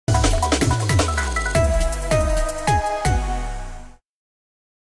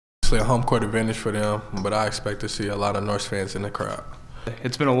obviously a home court advantage for them, but I expect to see a lot of Norse fans in the crowd.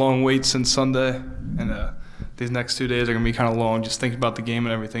 It's been a long wait since Sunday, and these next 2 days are going to be kind of long, just thinking about the game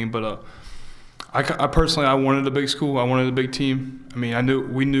and everything. But I personally, I wanted a big school. I wanted a big team. I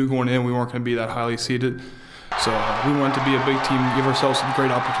mean, we knew going in we weren't going to be that highly seeded. So we wanted to be a big team, give ourselves a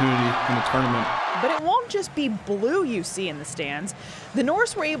great opportunity in the tournament. But it won't just be blue you see in the stands. The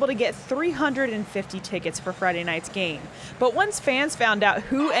Norse were able to get 350 tickets for Friday night's game. But once fans found out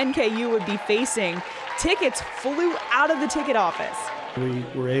who NKU would be facing, tickets flew out of the ticket office. We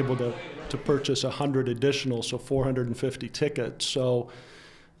were able to purchase 100 additional, so 450 tickets. So,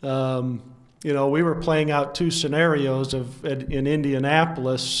 you know, we were playing out two scenarios in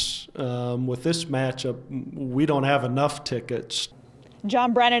Indianapolis with this matchup. We don't have enough tickets.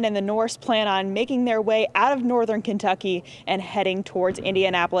 John Brennan and the Norse plan on making their way out of northern Kentucky and heading towards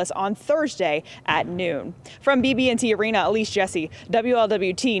Indianapolis on Thursday at noon. From BB&T Arena, Elise Jesse,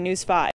 WLWT News 5.